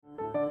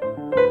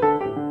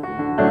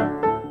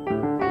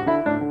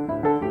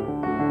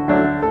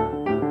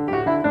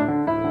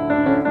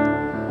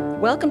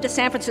Welcome to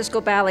San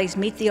Francisco Ballet's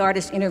Meet the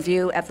Artist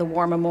interview at the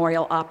War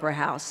Memorial Opera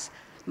House.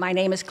 My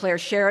name is Claire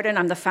Sheridan.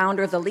 I'm the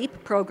founder of the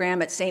LEAP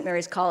program at St.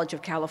 Mary's College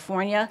of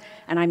California,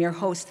 and I'm your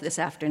host this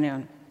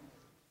afternoon.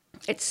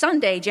 It's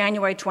Sunday,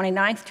 January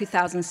 29th,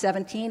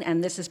 2017,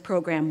 and this is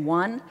Program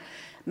 1.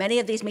 Many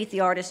of these Meet the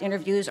Artist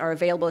interviews are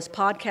available as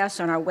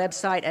podcasts on our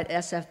website at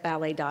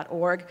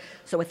sfballet.org.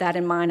 So with that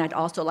in mind, I'd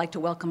also like to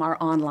welcome our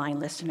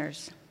online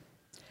listeners.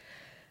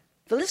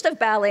 The list of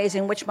ballets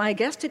in which my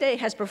guest today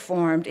has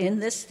performed in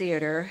this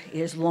theater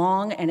is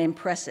long and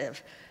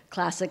impressive.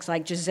 Classics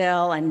like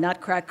Giselle and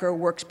Nutcracker,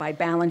 works by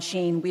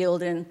Balanchine,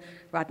 Wheeldon,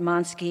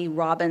 Ratmansky,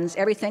 Robbins,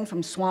 everything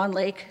from Swan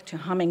Lake to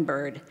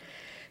Hummingbird.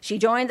 She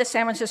joined the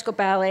San Francisco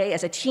Ballet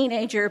as a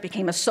teenager,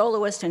 became a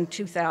soloist in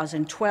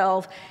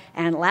 2012,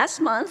 and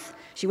last month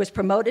she was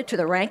promoted to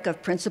the rank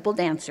of principal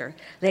dancer.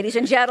 Ladies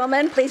and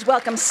gentlemen, please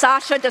welcome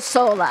Sasha De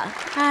Sola.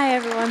 Hi,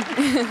 everyone.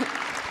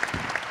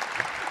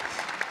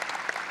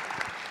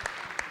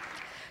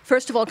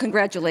 First of all,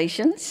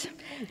 congratulations.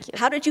 Thank you.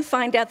 How did you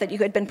find out that you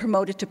had been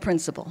promoted to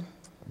principal?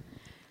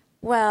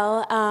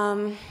 Well,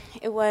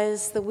 it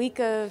was the week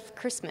of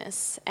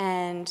Christmas,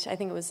 and I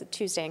think it was a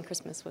Tuesday, and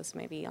Christmas was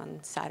maybe on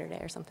Saturday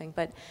or something.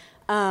 But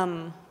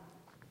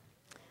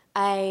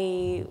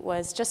I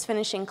was just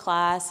finishing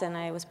class, and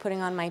I was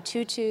putting on my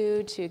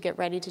tutu to get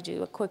ready to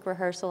do a quick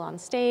rehearsal on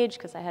stage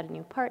because I had a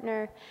new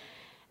partner.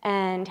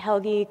 And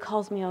Helgi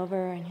calls me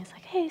over, and he's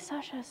like, "Hey,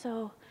 Sasha,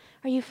 so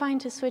are you fine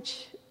to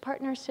switch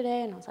partners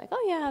today?" And I was like,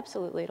 "Oh, yeah,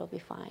 absolutely, it'll be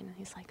fine." And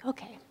he's like,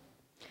 "Okay."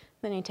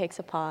 Then he takes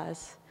a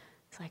pause.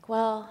 He's like,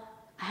 "Well,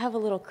 I have a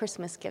little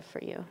Christmas gift for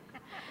you."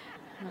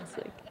 And I was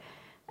like,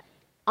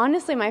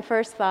 honestly, my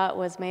first thought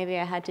was maybe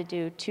I had to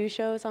do 2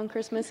 shows on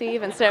Christmas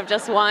Eve instead of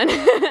just one.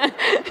 I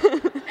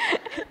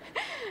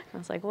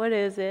was like, "What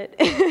is it?"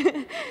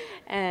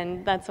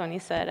 And that's when he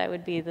said I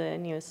would be the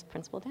newest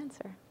principal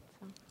dancer.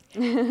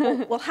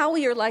 So. Well, how will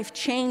your life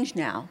change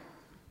now?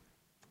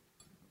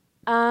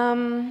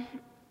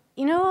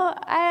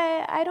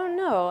 I don't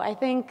know. I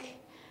think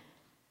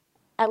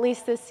at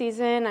least this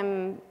season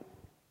I'm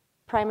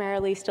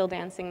primarily still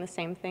dancing the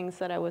same things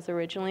that I was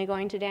originally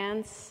going to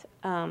dance.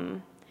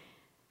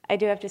 I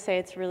do have to say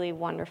it's really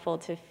wonderful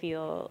to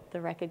feel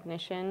the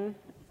recognition.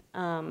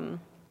 And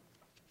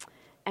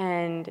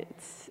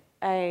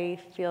I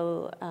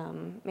feel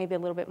maybe a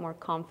little bit more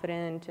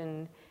confident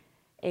and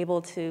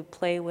able to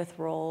play with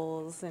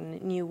roles in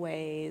new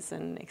ways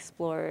and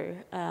explore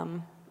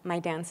my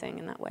dancing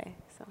in that way.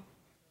 So.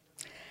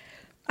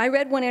 I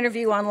read one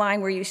interview online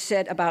where you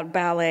said about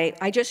ballet,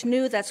 "I just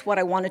knew that's what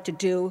I wanted to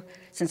do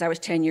since I was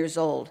 10 years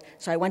old.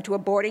 So I went to a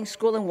boarding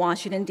school in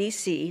Washington,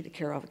 D.C., the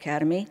Kirov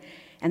Academy,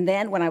 and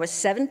then when I was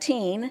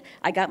 17,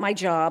 I got my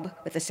job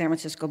with the San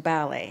Francisco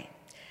Ballet."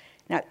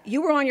 Now,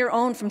 you were on your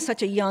own from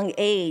such a young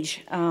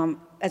age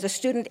as a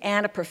student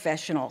and a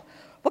professional.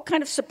 What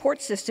kind of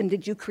support system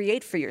did you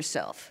create for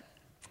yourself?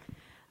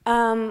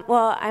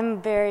 Well,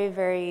 I'm very,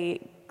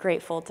 very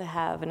grateful to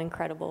have an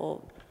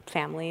incredible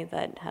family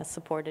that has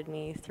supported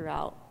me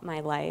throughout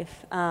my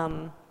life.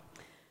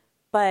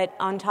 But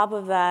on top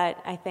of that,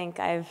 I think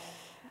I've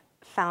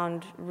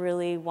found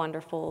really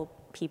wonderful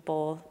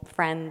people,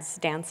 friends,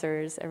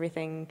 dancers,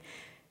 everything.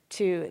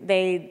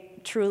 They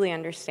truly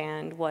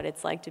understand what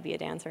it's like to be a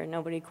dancer.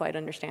 Nobody quite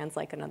understands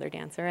like another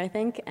dancer, I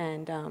think.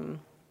 And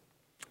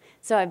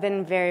so I've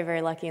been very,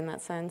 very lucky in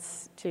that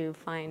sense to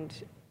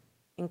find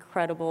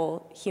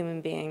incredible human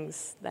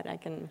beings that I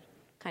can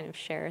kind of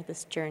share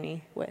this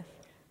journey with.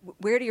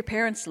 Where do your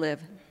parents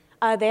live?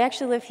 They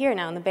actually live here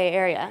now in the Bay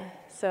Area.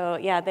 So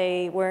yeah,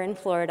 they were in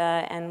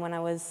Florida, and when I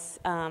was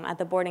at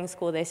the boarding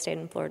school, they stayed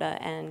in Florida,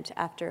 and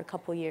after a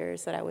couple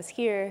years that I was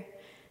here,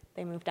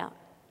 they moved out,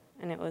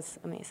 and it was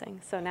amazing.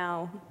 So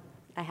now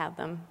I have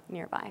them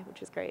nearby,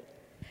 which is great.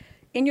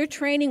 In your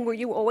training, were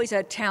you always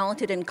a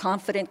talented and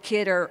confident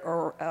kid,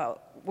 or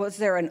was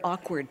there an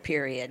awkward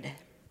period?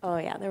 Oh,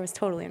 yeah, there was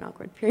totally an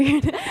awkward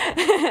period.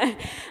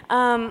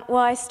 Well,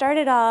 I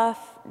started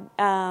off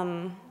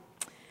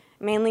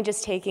mainly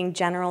just taking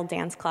general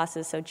dance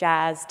classes, so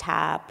jazz,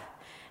 tap,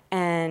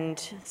 and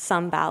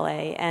some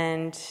ballet.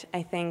 And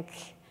I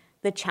think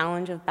the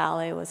challenge of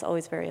ballet was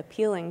always very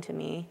appealing to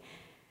me.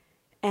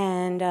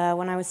 And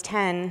when I was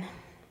 10,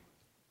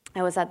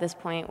 I was at this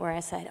point where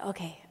I said,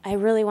 okay, I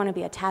really want to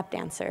be a tap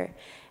dancer.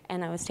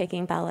 And I was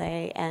taking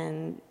ballet,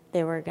 and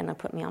they were going to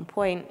put me on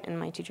point, and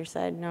my teacher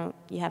said, no,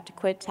 you have to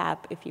quit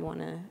tap if you want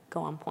to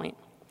go on point.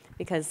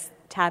 Because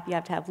tap, you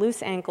have to have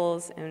loose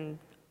ankles, and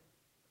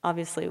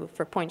obviously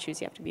for point shoes,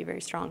 you have to be very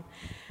strong.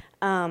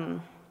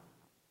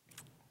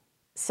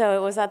 So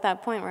it was at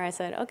that point where I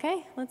said,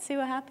 okay, let's see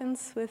what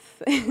happens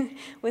with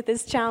with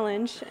this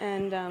challenge.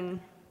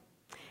 And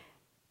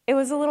it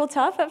was a little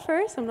tough at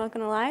first, I'm not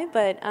going to lie,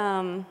 but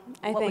I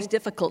think... What was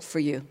difficult for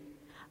you?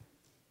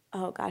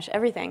 Oh, gosh,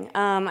 everything.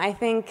 I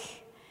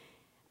think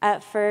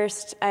at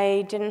first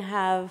I didn't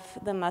have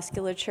the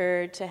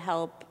musculature to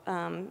help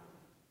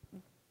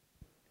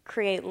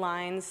create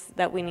lines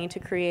that we need to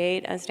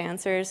create as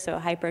dancers, so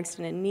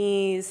hyperextended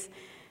knees,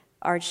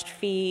 arched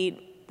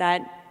feet,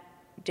 that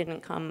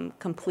didn't come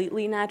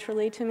completely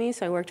naturally to me,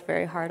 so I worked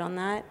very hard on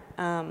that.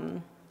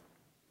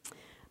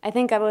 I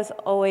think I was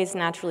always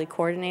naturally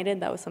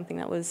coordinated. That was something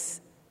that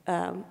was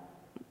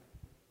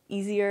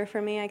easier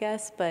for me, I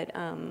guess, but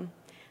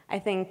I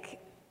think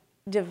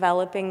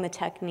developing the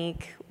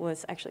technique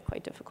was actually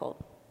quite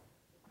difficult.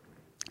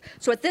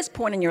 So at this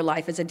point in your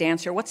life as a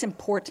dancer, what's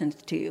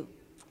important to you?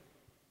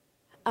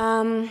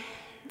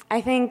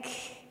 I think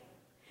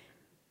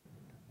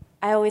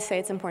I always say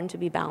it's important to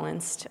be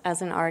balanced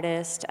as an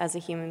artist, as a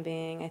human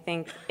being. I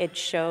think it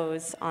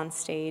shows on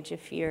stage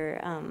if you're,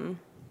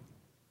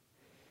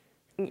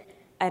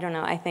 I don't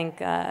know, I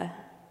think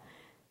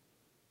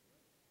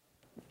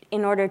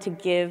in order to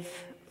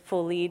give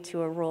fully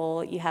to a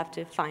role, you have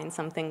to find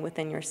something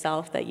within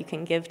yourself that you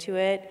can give to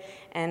it.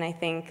 And I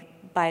think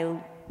by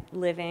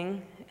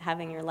living,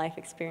 having your life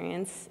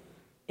experience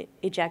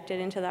ejected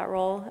into that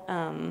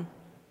role,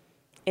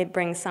 it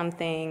brings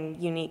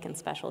something unique and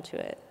special to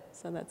it.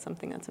 So that's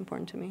something that's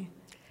important to me.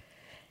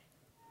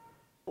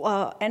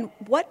 And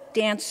what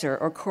dancer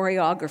or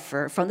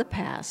choreographer from the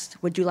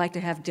past would you like to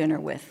have dinner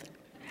with?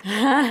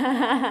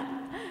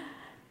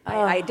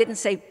 I didn't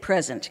say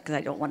present because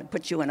I don't want to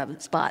put you in a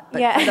spot,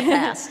 but from the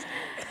past.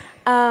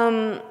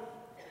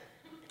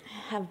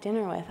 Have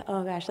dinner with?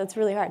 Oh gosh, that's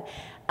really hard.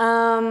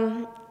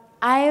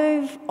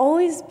 I've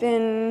always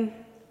been,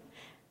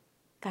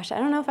 gosh, I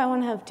don't know if I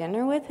want to have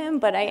dinner with him,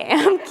 but I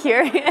am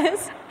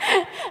curious.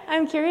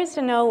 I'm curious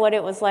to know what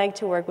it was like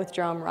to work with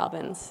Jerome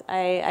Robbins.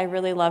 I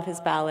really love his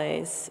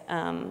ballets.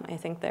 I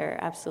think they're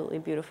absolutely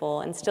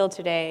beautiful. And still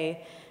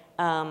today,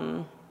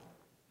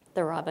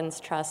 the Robbins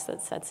Trust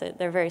that sets it,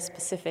 they're very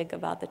specific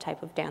about the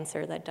type of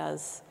dancer that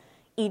does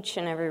each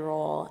and every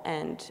role,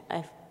 and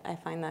I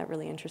find that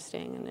really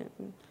interesting.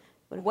 And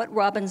what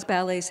Robbins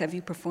ballets have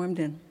you performed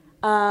in?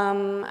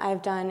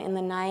 I've done In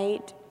the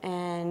Night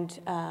and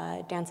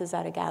Dances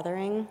at a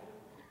Gathering.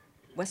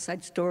 West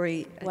Side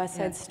Story. West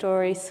Side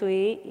Story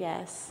Suite,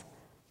 yes.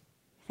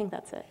 I think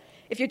that's it.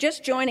 If you're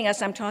just joining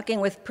us, I'm talking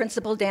with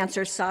principal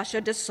dancer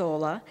Sasha De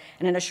Sola,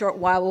 and in a short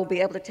while we'll be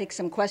able to take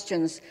some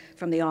questions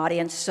from the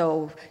audience,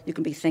 so you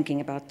can be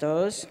thinking about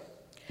those.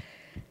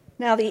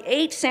 Now, the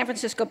 8 San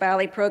Francisco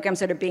ballet programs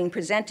that are being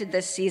presented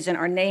this season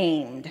are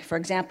named. For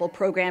example,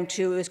 Program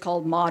 2 is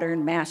called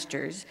Modern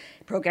Masters.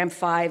 Program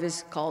 5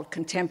 is called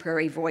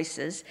Contemporary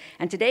Voices.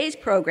 And today's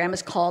program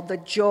is called The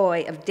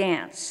Joy of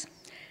Dance.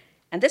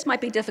 And this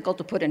might be difficult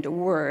to put into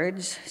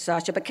words,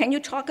 Sasha, but can you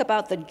talk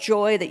about the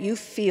joy that you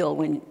feel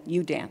when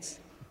you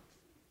dance?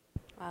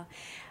 Wow.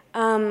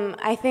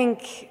 I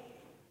think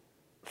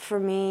for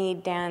me,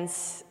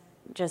 dance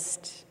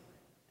just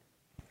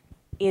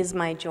is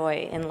my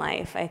joy in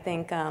life. I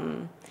think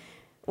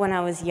when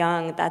I was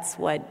young, that's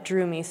what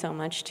drew me so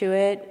much to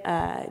it.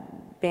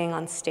 Being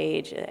on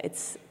stage,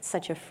 it's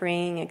such a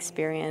freeing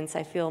experience.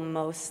 I feel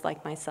most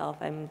like myself.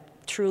 I'm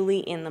truly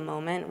in the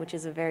moment, which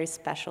is a very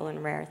special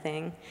and rare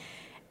thing.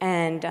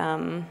 And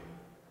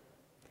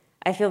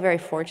I feel very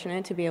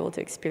fortunate to be able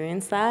to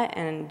experience that.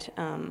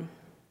 And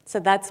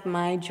so that's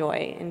my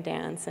joy in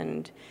dance.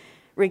 And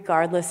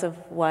regardless of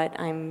what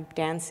I'm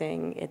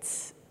dancing,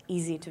 it's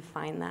easy to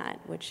find that,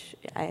 which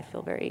I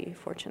feel very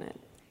fortunate.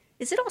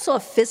 Is it also a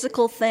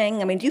physical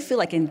thing? I mean, do you feel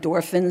like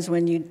endorphins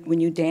when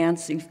you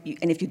dance? And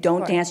if you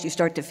don't dance, you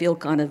start to feel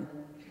kind of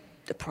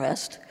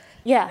depressed?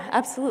 Yeah,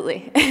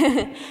 absolutely.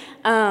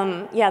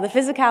 Yeah, the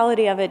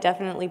physicality of it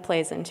definitely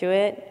plays into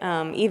it.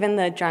 Even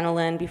the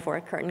adrenaline before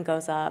a curtain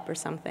goes up or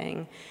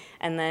something,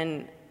 and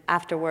then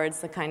afterwards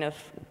the kind of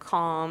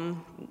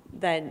calm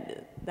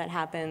that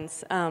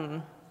happens.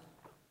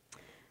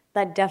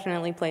 That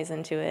definitely plays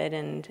into it,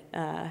 and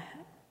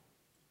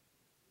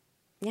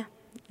yeah,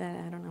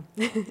 I don't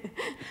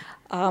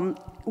know.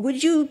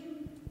 Would you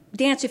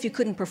dance if you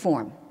couldn't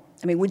perform?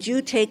 I mean, would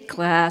you take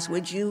class?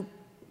 Would you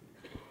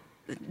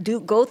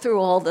go through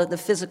all the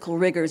physical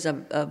rigors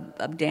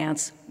of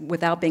dance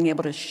without being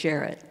able to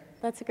share it?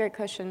 That's a great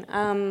question.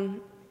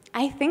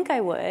 I think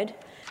I would.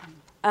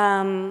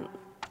 For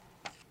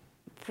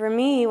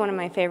me, one of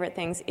my favorite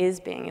things is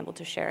being able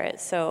to share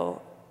it.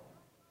 So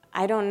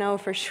I don't know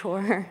for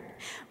sure,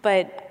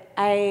 but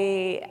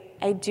I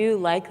do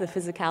like the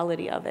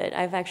physicality of it.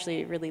 I've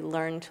actually really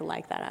learned to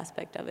like that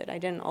aspect of it. I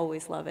didn't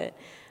always love it.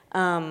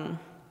 And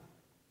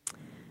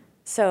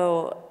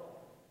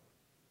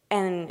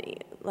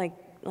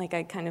like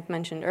I kind of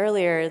mentioned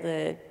earlier,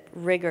 the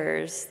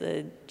rigors,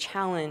 the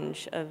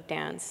challenge of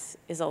dance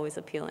is always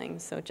appealing.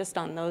 So just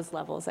on those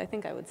levels, I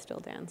think I would still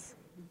dance.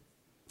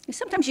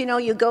 Sometimes,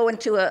 you go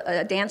into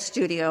a dance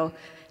studio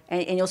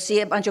and you'll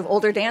see a bunch of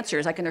older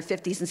dancers, like in their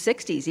 50s and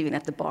 60s, even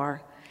at the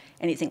bar.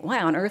 And you think, why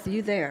on earth are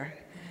you there?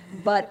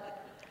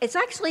 But it's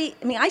actually,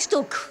 I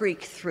still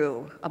creak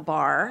through a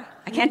bar.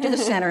 I can't do the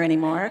center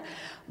anymore.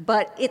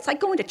 But it's like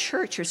going to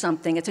church or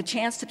something. It's a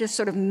chance to just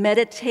sort of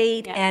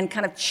meditate and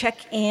kind of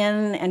check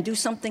in and do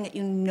something that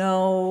you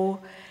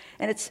know.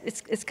 And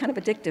it's kind of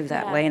addictive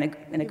that way in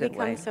a good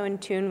way. You become so in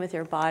tune with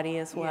your body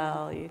as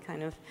well. You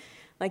kind of,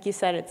 like you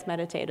said, it's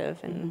meditative.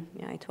 And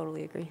yeah, I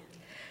totally agree.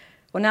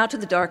 Well, now to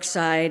the dark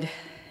side,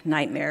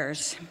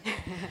 nightmares.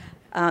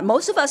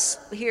 Most of us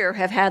here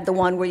have had the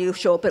one where you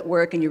show up at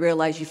work and you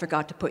realize you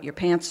forgot to put your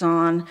pants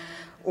on,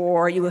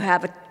 or you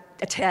have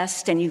a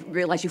test and you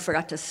realize you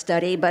forgot to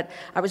study. But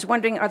I was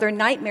wondering, are there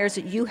nightmares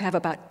that you have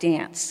about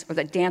dance, or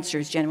that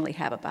dancers generally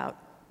have about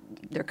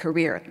their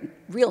career,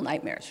 real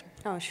nightmares?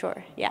 Oh,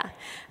 sure, yeah.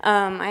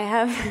 I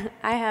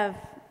have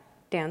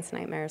dance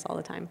nightmares all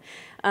the time.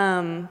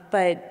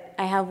 But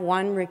I have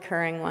one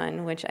recurring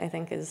one, which I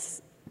think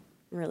is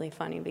really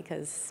funny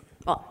because,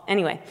 well,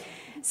 anyway.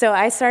 So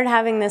I started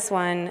having this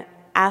one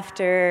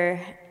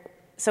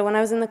so when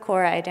I was in the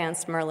Corps, I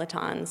danced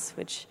mirlitons,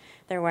 which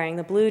they're wearing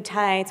the blue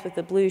tights with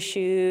the blue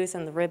shoes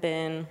and the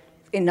ribbon.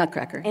 In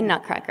Nutcracker. In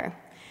Nutcracker.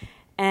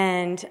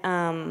 And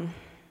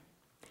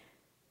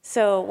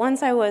so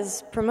once I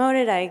was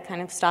promoted, I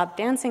kind of stopped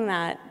dancing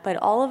that, but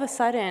all of a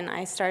sudden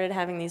I started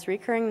having these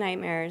recurring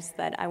nightmares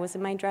that I was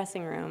in my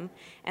dressing room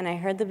and I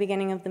heard the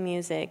beginning of the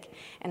music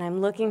and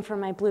I'm looking for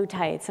my blue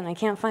tights and I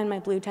can't find my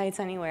blue tights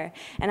anywhere.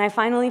 And I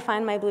finally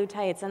find my blue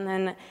tights and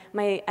then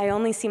I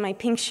only see my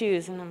pink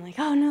shoes and I'm like,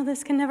 oh no,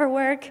 this can never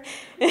work.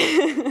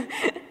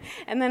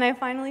 And then I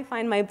finally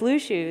find my blue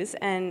shoes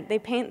and they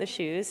paint the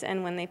shoes,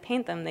 and when they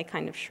paint them, they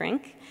kind of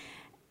shrink.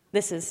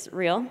 This is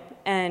real,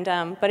 and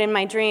but in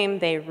my dream,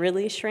 they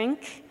really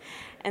shrink,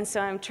 and so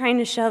I'm trying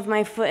to shove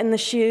my foot in the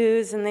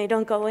shoes, and they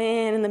don't go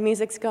in, and the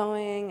music's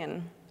going,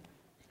 and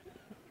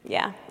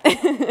yeah.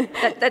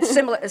 That's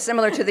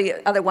similar to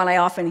the other one I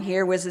often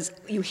hear, is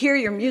you hear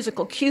your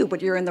musical cue,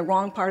 but you're in the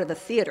wrong part of the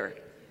theater,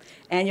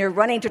 and you're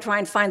running to try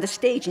and find the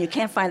stage, and you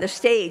can't find the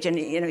stage, and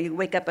you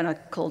wake up in a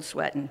cold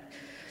sweat. And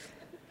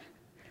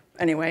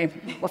anyway,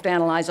 we'll have to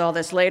analyze all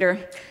this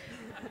later.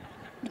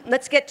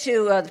 Let's get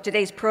to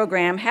today's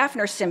program.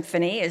 Hafner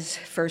Symphony is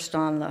first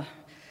on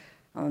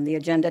the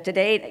agenda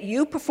today.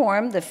 You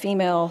performed the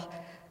female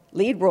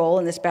lead role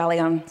in this ballet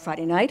on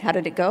Friday night. How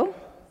did it go?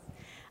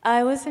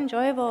 It was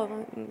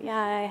enjoyable.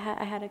 Yeah,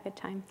 I had a good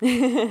time.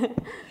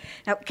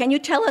 Now, can you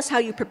tell us how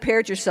you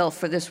prepared yourself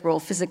for this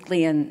role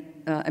physically and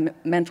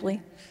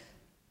mentally?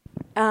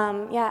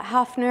 Yeah,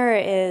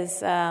 Hafner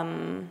is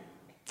a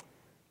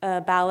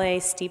ballet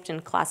steeped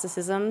in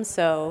classicism,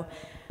 so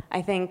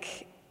I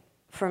think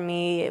for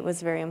me, it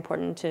was very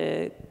important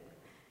to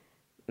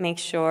make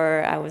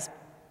sure I was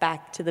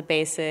back to the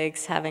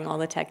basics, having all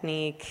the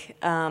technique.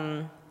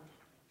 But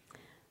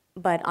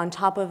on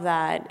top of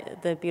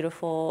that, the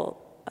beautiful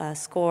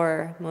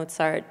score,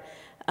 Mozart,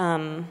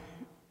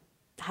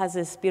 has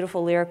this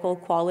beautiful lyrical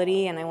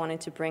quality, and I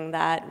wanted to bring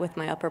that with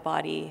my upper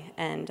body.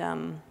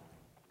 And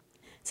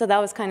so that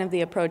was kind of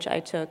the approach I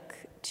took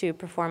to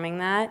performing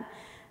that.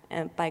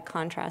 By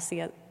contrast,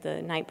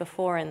 the night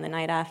before and the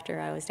night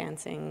after, I was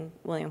dancing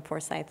William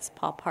Forsythe's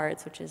Pop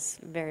Hearts, which is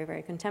very,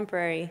 very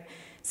contemporary.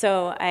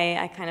 So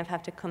I kind of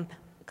have to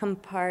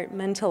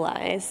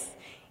compartmentalize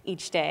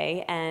each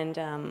day and,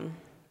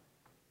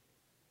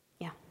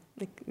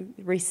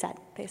 reset,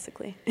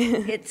 basically.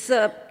 It's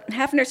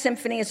Hafner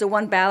Symphony is the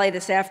one ballet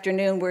this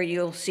afternoon where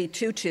you'll see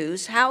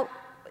tutus. How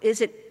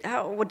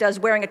does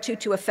wearing a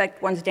tutu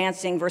affect one's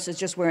dancing versus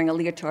just wearing a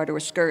leotard or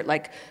a skirt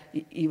like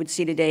you would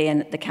see today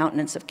in The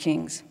Countenance of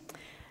Kings?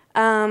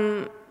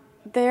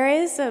 There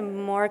is a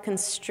more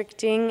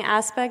constricting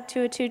aspect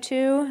to a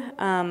tutu,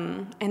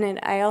 and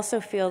I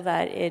also feel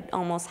that it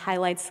almost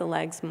highlights the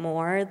legs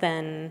more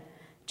than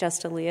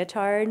just a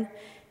leotard,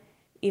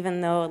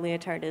 even though a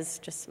leotard is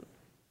just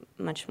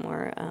much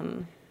more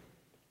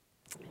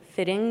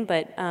fitting.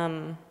 But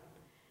I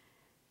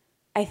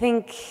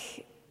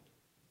think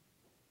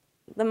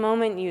the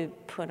moment you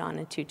put on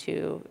a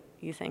tutu,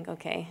 you think,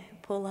 okay,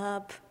 pull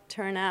up,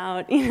 turn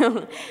out,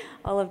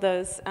 all of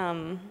those.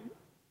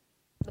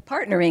 The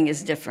partnering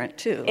is different,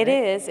 too. Right? It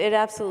is. It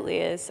absolutely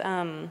is.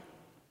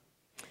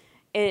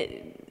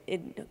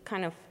 It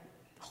kind of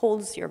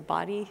holds your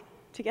body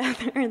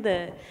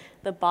together,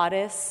 the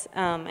bodice,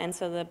 and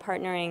so the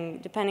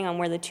partnering, depending on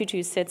where the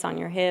tutu sits on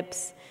your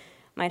hips,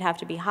 might have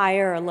to be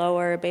higher or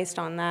lower based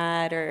on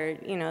that, or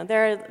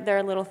there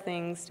are little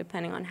things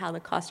depending on how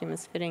the costume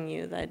is fitting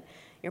you that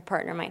your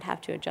partner might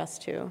have to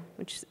adjust to,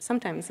 which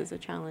sometimes is a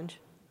challenge.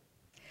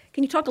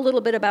 Can you talk a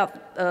little bit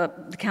about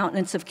The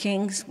Countenance of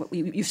Kings?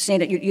 You've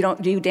seen it.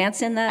 Do you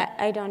dance in that?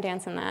 I don't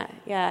dance in that.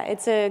 Yeah,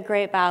 it's a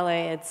great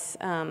ballet. It's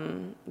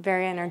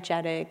very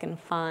energetic and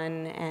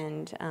fun,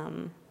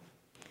 and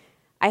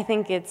I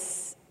think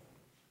it's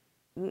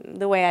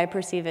the way I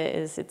perceive it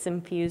is it's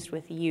infused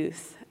with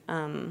youth.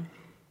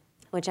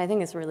 Which I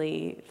think is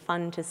really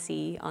fun to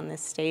see on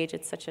this stage.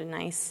 It's such a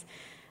nice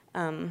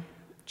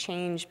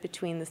change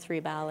between the three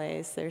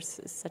ballets. There's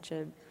such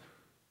a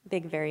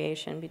big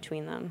variation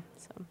between them.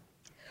 So.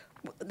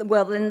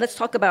 Well, then let's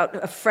talk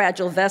about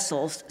Fragile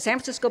Vessels. San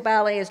Francisco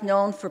Ballet is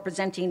known for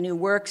presenting new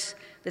works.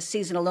 This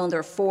season alone, there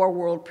are 4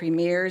 world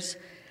premieres,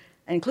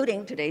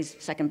 including today's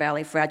second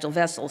ballet, Fragile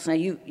Vessels. Now,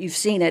 you've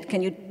seen it.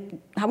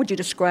 How would you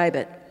describe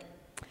it?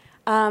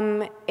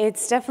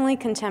 It's definitely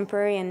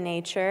contemporary in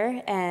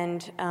nature,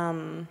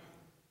 and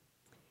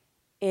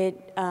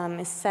it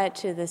is set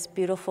to this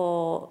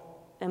beautiful,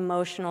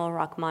 emotional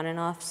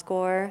Rachmaninoff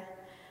score,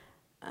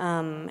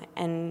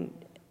 and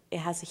it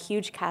has a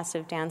huge cast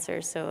of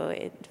dancers, so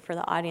for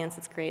the audience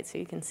it's great, so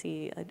you can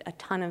see a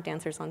ton of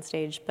dancers on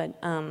stage. But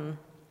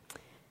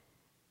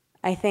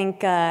I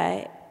think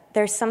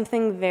there's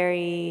something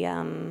very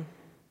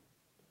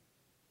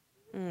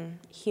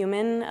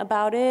human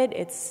about it.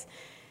 It's,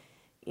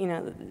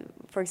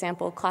 for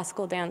example,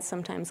 classical dance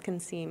sometimes can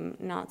seem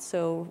not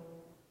so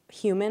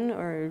human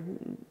or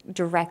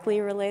directly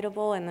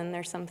relatable, and then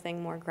there's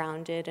something more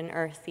grounded and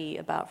earthy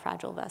about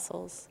Fragile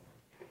Vessels.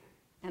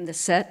 And the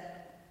set?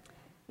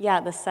 Yeah,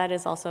 the set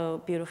is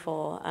also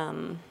beautiful,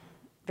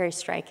 very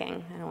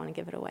striking. I don't want to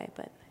give it away,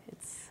 but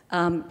it's...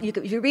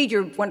 If you read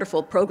your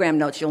wonderful program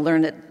notes, you'll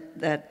learn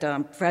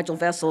that Fragile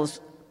Vessels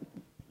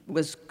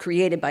was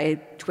created by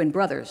twin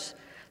brothers.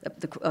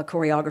 The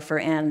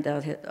choreographer and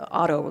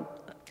Otto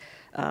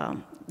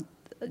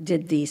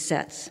did these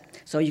sets.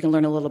 So you can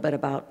learn a little bit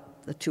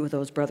about the two of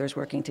those brothers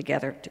working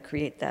together to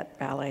create that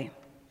ballet.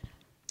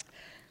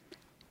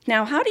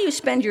 Now, how do you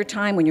spend your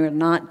time when you're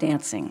not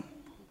dancing?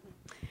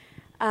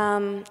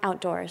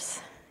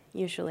 Outdoors,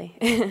 usually,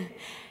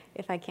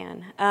 if I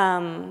can.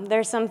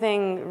 There's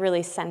something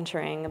really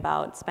centering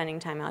about spending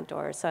time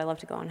outdoors. So I love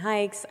to go on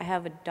hikes. I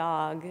have a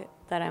dog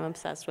that I'm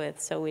obsessed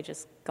with, so we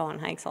just go on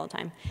hikes all the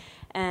time.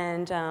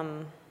 And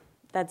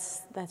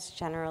that's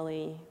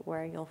generally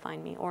where you'll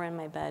find me, or in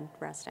my bed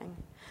resting.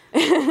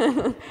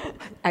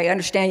 I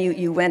understand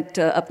you went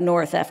up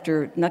north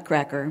after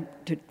Nutcracker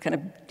to kind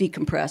of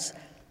decompress.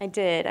 I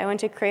did. I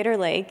went to Crater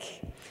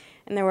Lake,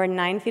 and there were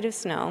 9 feet of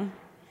snow.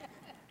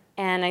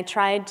 And I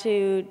tried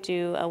to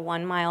do a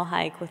 1-mile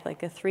hike with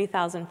like a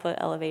 3,000-foot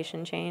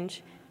elevation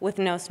change with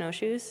no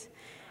snowshoes,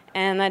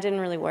 and that didn't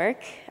really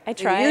work. I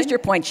tried. You used your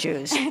point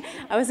shoes.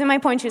 I was in my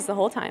point shoes the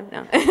whole time.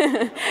 No.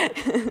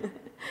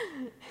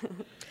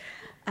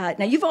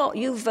 Now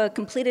you've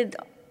completed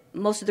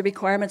most of the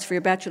requirements for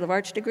your Bachelor of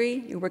Arts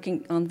degree. You're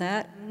working on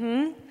that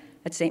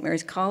at St.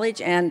 Mary's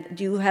College. And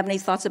do you have any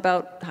thoughts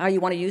about how you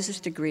want to use this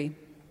degree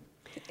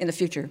in the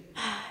future?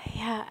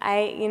 Yeah,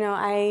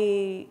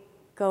 I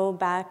go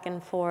back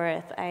and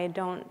forth. I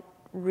don't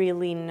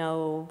really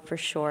know for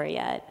sure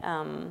yet.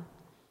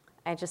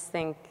 I just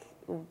think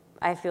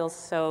I feel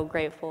so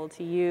grateful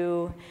to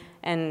you,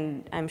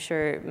 and I'm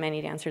sure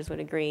many dancers would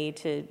agree,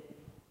 to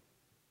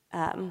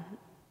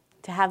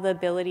have the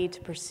ability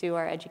to pursue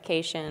our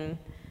education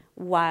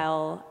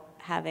while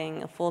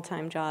having a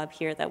full-time job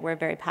here that we're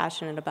very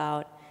passionate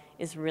about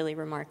is really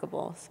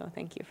remarkable. So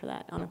thank you for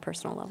that on a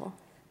personal level.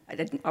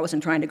 I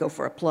wasn't trying to go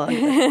for a plug.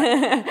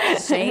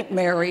 St.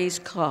 Mary's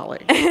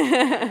College.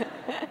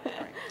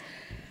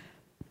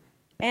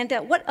 And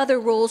what other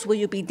roles will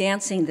you be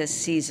dancing this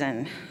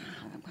season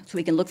so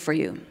we can look for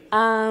you?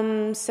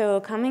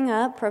 So coming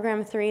up,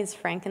 Program 3 is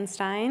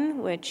Frankenstein,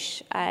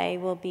 which I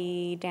will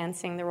be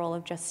dancing the role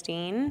of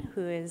Justine,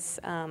 who is,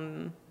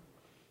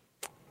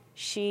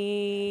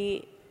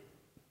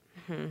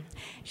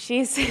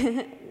 she's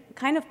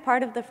kind of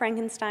part of the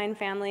Frankenstein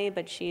family,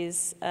 but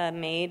she's a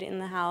maid in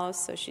the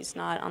house, so she's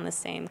not on the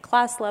same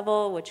class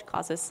level, which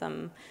causes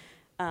some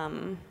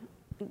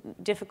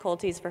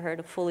difficulties for her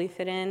to fully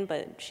fit in,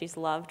 but she's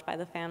loved by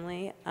the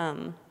family.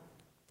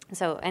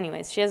 So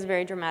anyways, she has a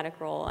very dramatic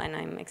role, and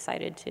I'm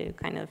excited to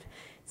kind of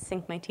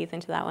sink my teeth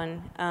into that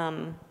one.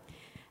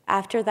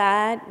 After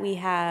that,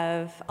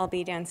 I'll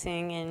be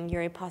dancing in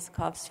Yuri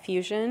Possokov's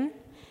Fusion,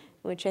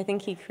 which I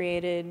think he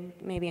created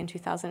maybe in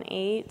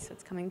 2008, so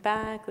it's coming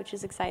back, which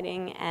is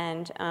exciting.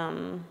 And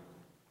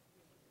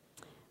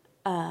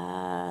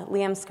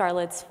Liam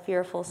Scarlett's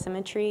Fearful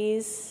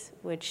Symmetries,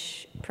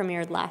 which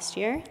premiered last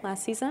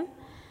season.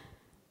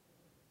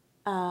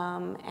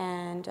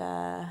 And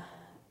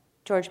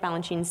George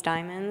Balanchine's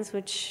Diamonds,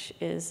 which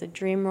is a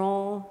dream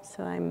role,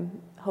 so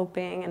I'm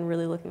hoping and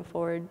really looking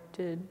forward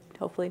to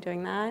hopefully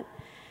doing that.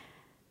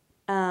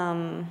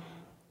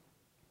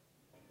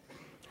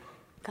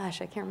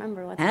 Gosh, I can't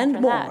remember what's and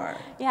after more. That.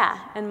 Yeah,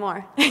 and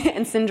more.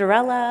 And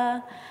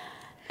Cinderella.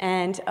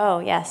 And, oh,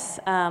 yes,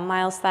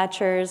 Miles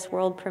Thatcher's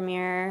world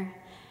premiere,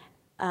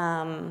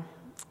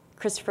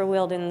 Christopher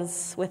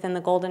Wheeldon's Within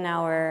the Golden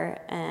Hour,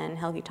 and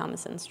Helgi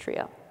Thomason's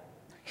Trio.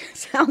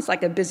 Sounds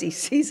like a busy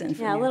season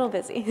for you. Yeah, a little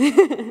busy.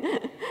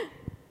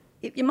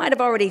 You might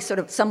have already sort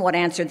of somewhat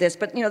answered this,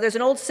 but, there's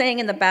an old saying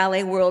in the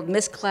ballet world,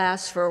 miss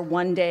class for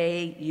 1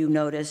 day, you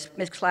notice.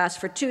 Miss class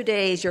for 2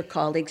 days, your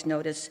colleagues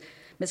notice.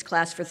 Miss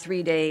class for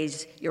 3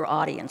 days, your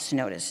audience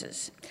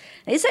notices.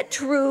 Is that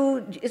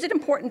true? Is it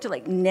important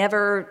to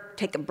never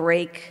take a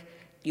break,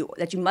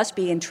 that you must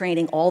be in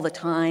training all the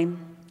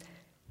time?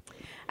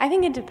 I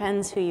think it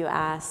depends who you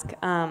ask.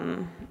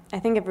 I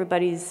think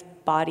everybody's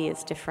body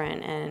is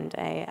different, and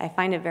I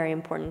find it very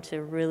important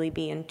to really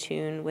be in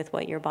tune with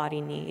what your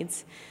body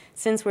needs.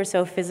 Since we're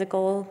so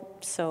physical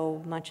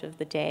so much of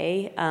the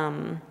day,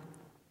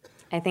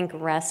 I think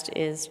rest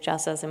is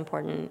just as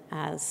important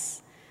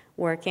as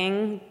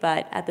working,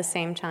 but at the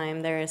same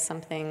time, there is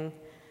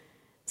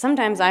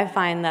sometimes I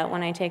find that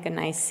when I take a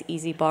nice,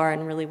 easy bar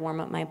and really warm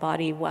up my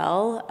body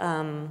well,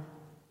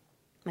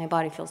 my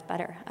body feels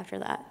better after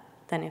that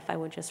than if I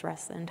would just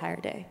rest the entire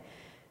day.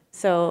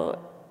 So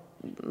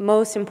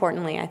most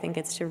importantly, I think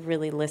it's to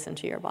really listen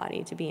to your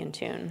body, to be in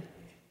tune.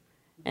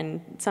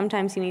 And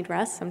sometimes you need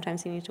rest,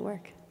 sometimes you need to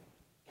work.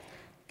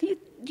 Do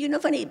you know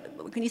of any,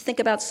 can you think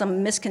about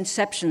some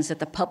misconceptions that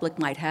the public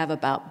might have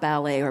about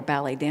ballet or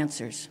ballet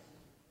dancers?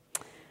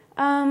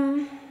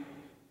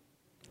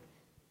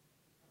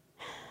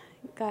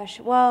 Gosh,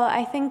 well,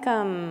 I think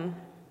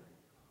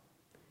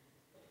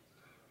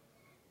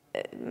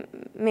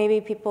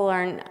maybe people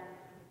aren't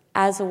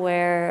as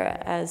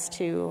aware as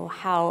to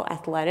how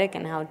athletic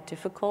and how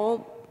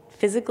difficult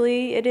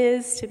physically it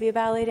is to be a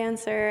ballet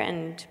dancer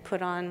and to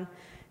put on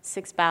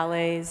 6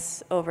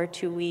 ballets over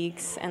 2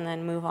 weeks and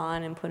then move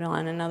on and put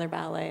on another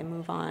ballet and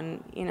move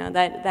on. You know,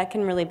 that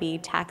can really be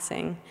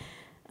taxing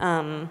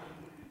on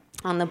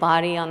the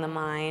body, on the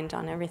mind,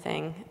 on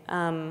everything.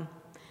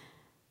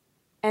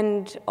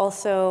 And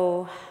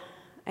also,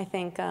 I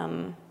think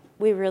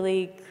we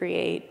really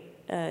create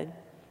a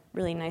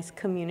really nice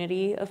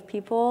community of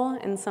people,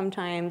 and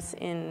sometimes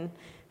in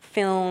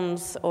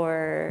films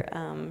or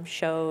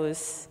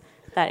shows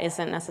that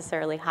isn't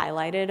necessarily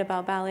highlighted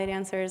about ballet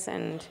dancers,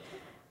 and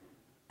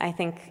I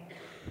think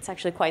it's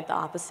actually quite the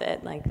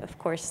opposite. Like, of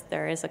course,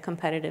 there is a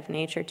competitive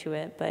nature to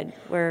it, but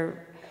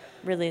we're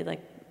really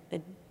like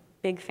a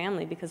big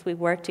family because we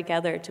work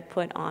together to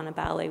put on a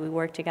ballet. We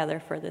work together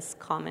for this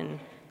common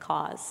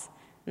cause,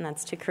 and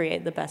that's to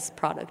create the best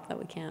product that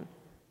we can.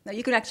 Now,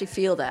 you can actually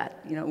feel that,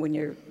 you know, when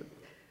you're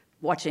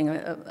watching,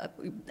 I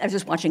was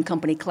just watching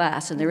company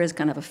class, and there is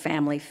kind of a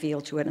family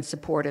feel to it and a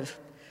supportive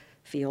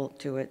feel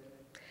to it.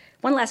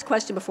 One last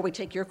question before we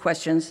take your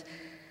questions.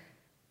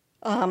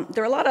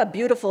 There are a lot of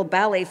beautiful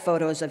ballet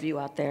photos of you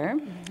out there.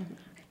 Mm-hmm.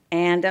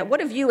 And what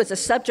have you, as a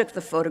subject of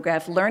the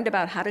photograph, learned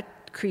about how to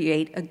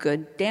create a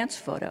good dance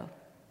photo?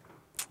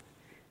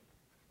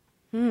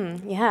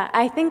 Yeah,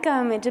 I think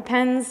it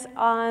depends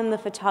on the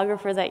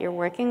photographer that you're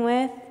working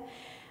with.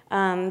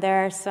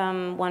 There are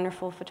some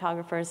wonderful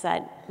photographers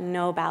that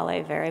know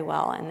ballet very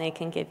well, and they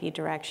can give you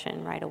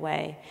direction right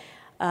away.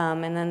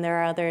 And then there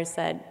are others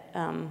that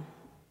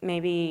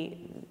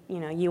maybe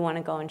you want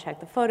to go and check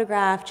the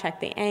photograph,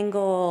 check the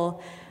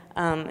angle.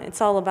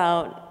 It's all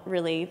about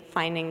really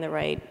finding the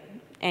right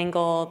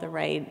angle, the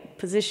right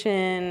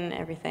position,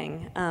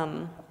 everything.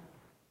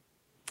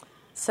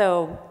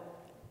 So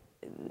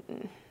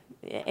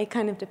it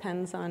kind of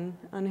depends on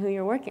who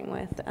you're working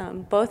with.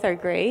 Both are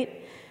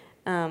great.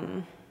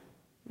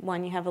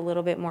 One you have a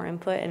little bit more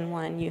input, and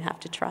one you have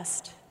to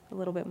trust a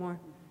little bit more.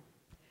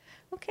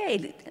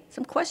 Okay,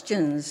 some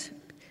questions.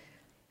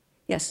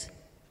 Yes?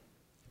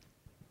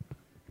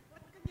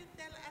 What can you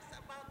tell us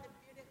about the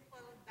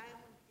beautiful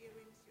diamond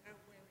earrings you are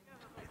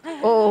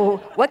wearing? Oh,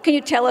 what can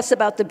you tell us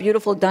about the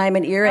beautiful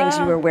diamond earrings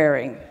you were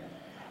wearing?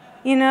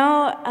 You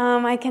know,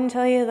 I can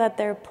tell you that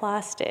they're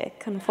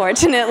plastic,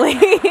 unfortunately.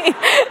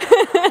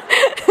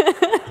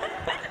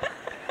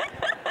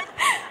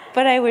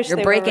 But I wish You're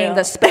they were real. You're breaking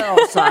the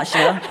spell,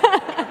 Sasha.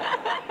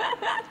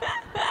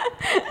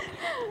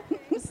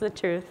 It's the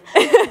truth.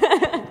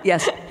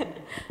 Yes.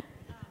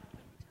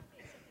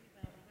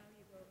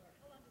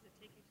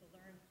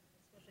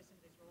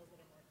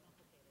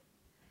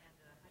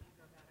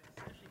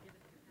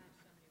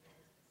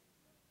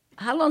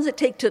 How long does it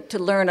take to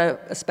learn a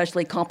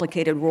especially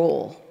complicated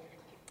role?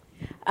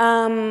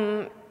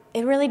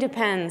 It really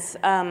depends.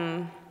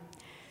 I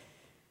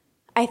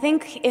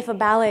think if a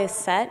ballet is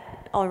set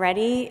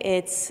already,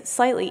 it's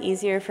slightly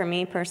easier for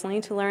me personally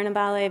to learn a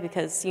ballet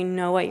because you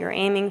know what you're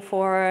aiming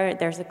for,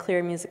 there's a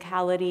clear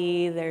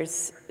musicality,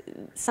 there's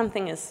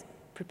something is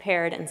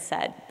prepared and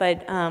set.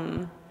 But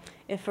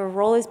if a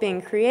role is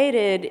being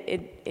created,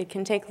 it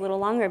can take a little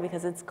longer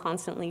because it's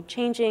constantly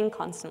changing,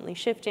 constantly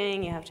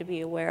shifting. You have to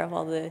be aware of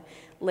all the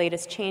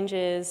latest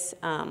changes.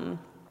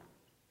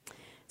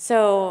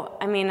 So,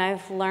 I mean,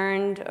 I've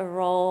learned a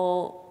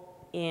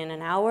role in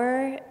an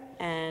hour,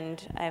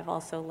 and I've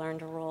also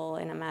learned a role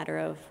in a matter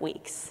of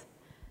weeks.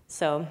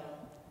 So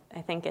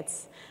I think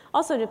it's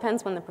also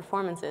depends when the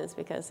performance is,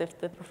 because if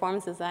the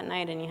performance is that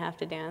night and you have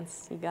to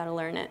dance, you got to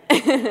learn it.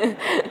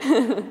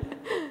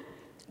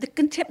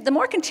 The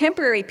more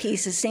contemporary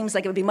pieces seems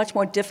like it would be much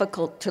more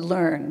difficult to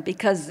learn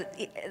because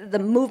the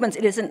movements,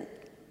 it isn't,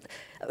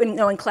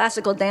 in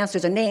classical dance,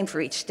 there's a name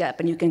for each step,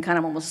 and you can kind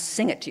of almost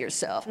sing it to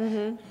yourself.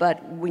 Mm-hmm.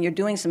 But when you're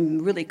doing some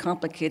really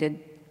complicated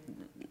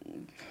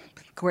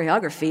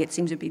choreography, it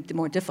seems to be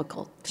more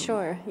difficult.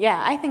 Sure.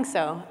 Yeah, I think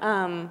so.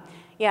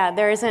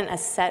 There isn't a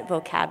set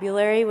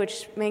vocabulary,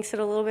 which makes it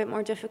a little bit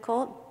more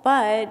difficult.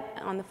 But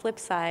on the flip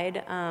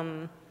side,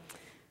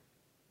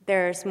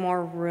 there's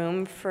more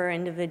room for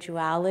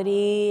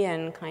individuality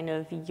and kind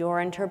of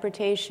your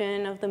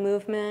interpretation of the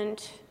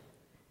movement.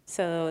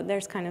 So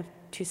there's kind of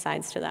two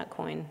sides to that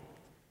coin.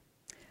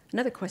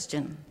 Another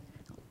question.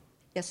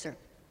 Yes, sir.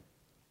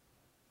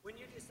 When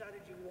you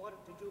decided you wanted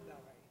to do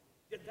ballet,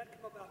 did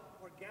that come about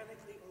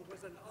organically, or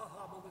was it an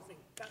aha moment saying,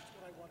 that's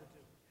what I want to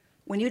do?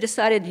 When you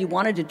decided you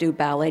wanted to do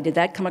ballet, did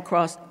that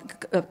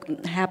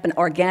happen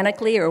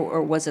organically,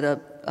 or was it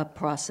a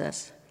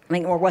process? I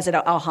mean, or was it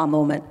an aha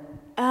moment?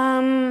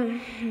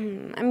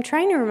 I'm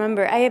trying to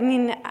remember. I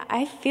mean,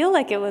 I feel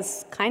like it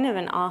was kind of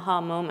an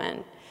aha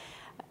moment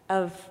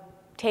of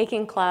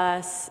taking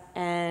class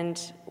and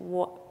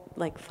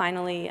like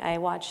finally I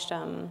watched,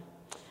 I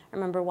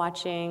remember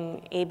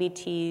watching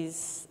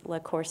ABT's Le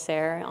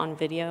Corsaire on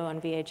video on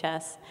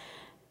VHS,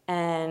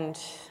 and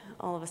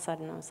all of a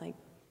sudden I was like,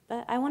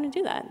 but I want to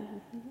do that.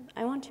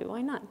 I want to,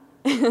 why not?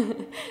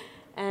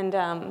 And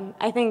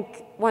I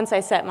think once I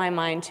set my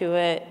mind to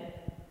it,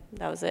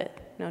 that was it.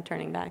 No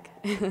turning back.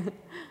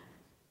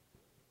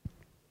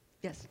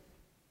 Yes.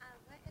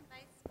 What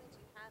advice would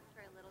you have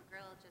for a little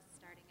girl just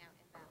starting out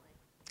in ballet?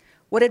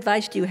 What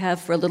advice do you have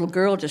for a little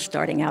girl just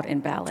starting out in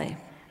ballet?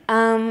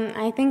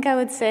 I think I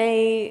would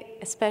say,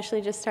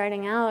 especially just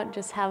starting out,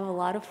 just have a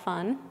lot of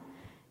fun,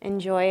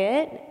 enjoy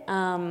it,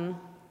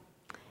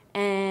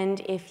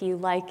 and if you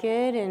like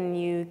it and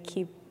you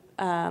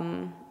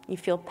you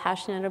feel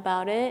passionate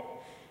about it,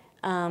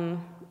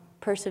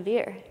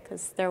 persevere,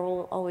 because there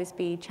will always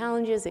be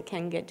challenges. It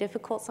can get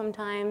difficult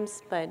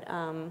sometimes, but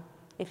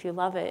if you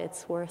love it,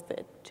 it's worth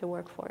it to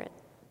work for it.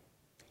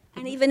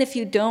 And even if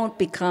you don't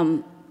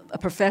become a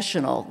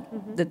professional,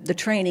 the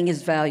training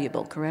is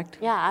valuable, correct?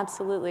 Yeah,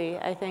 absolutely.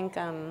 I think,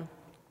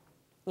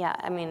 yeah,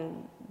 I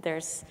mean,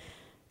 there's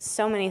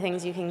so many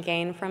things you can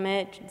gain from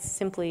it.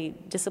 Simply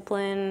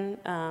discipline,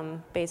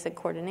 basic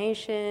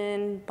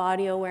coordination,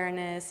 body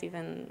awareness,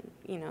 even,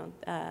 you know,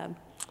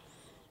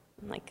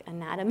 like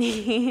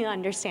anatomy,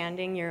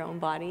 understanding your own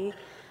body.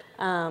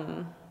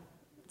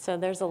 So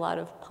there's a lot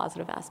of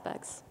positive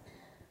aspects.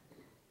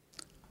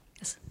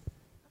 Yes.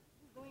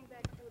 Going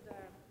back to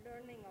the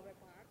learning of a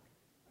part,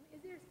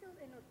 is there still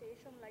a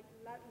notation like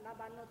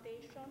Lava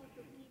notation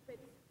to keep it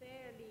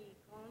fairly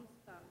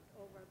constant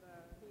over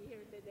the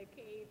years, the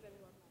decades and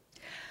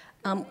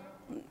whatnot?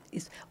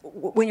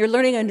 When you're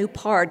learning a new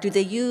part, do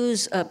they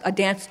use a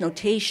dance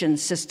notation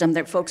system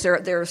that folks,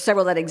 there are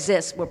several that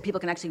exist where people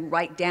can actually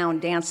write down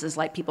dances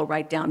like people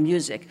write down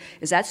music.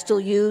 Is that still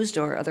used,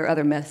 or are there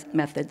other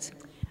methods?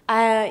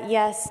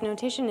 Yes,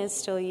 notation is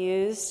still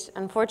used.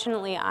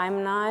 Unfortunately,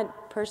 I'm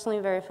not personally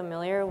very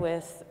familiar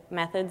with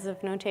methods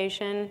of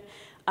notation,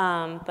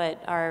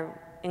 but our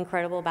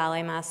incredible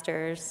ballet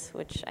masters,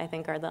 which I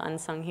think are the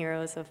unsung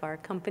heroes of our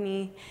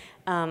company,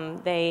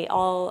 they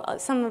all,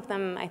 some of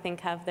them I think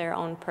have their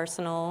own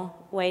personal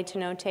way to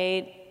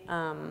notate,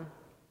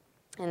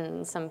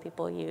 and some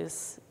people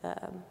use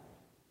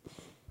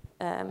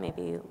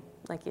maybe,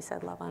 like you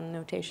said, Laban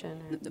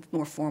notation. Or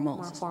more formal.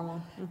 More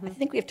formal. Mm-hmm. I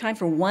think we have time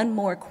for one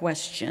more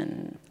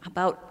question. How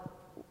about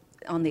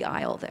on the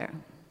aisle there?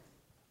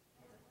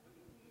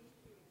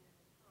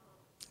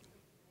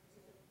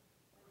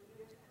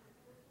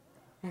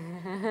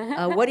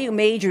 What are you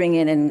majoring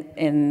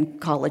in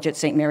college at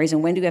St. Mary's,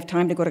 and when do you have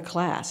time to go to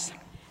class?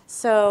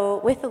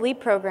 So with the LEAP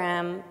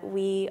program,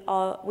 we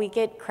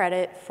get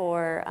credit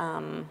for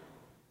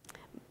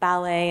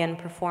ballet and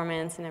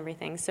performance and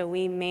everything. So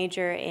we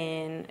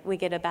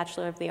get a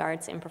Bachelor of the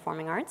Arts in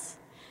Performing Arts.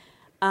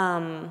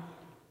 And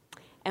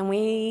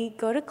we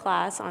go to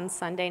class on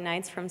Sunday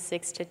nights from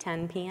 6 to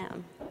 10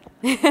 p.m.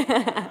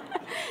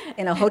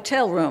 In a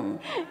hotel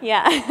room.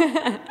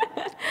 Yeah.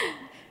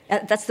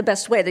 That's the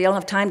best way. They don't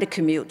have time to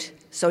commute.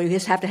 So you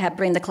just have to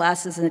bring the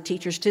classes and the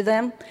teachers to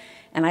them.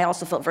 And I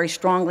also felt very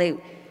strongly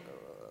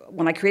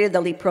when I created the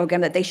LEAP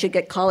program that they should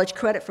get college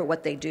credit for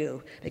what they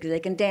do, because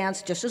they can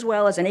dance just as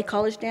well as any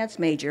college dance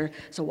major,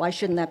 so why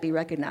shouldn't that be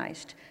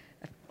recognized?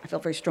 I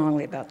felt very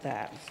strongly about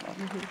that. So.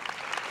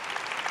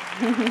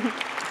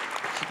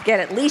 Should get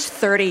at least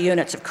 30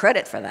 units of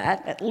credit for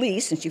that, at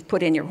least, since you've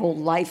put in your whole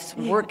life's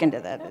work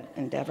into that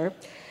endeavor.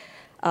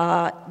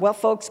 Well,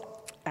 folks,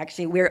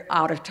 actually, we're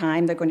out of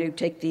time. They're going to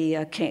take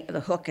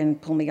the hook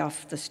and pull me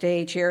off the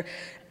stage here.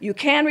 You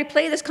can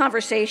replay this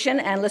conversation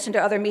and listen to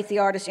other Meet the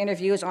Artist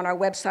interviews on our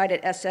website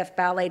at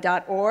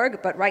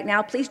sfballet.org. But right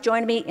now, please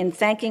join me in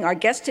thanking our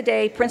guest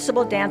today,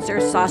 Principal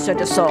Dancer Sasha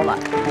De Sola.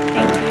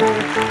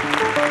 Thank you.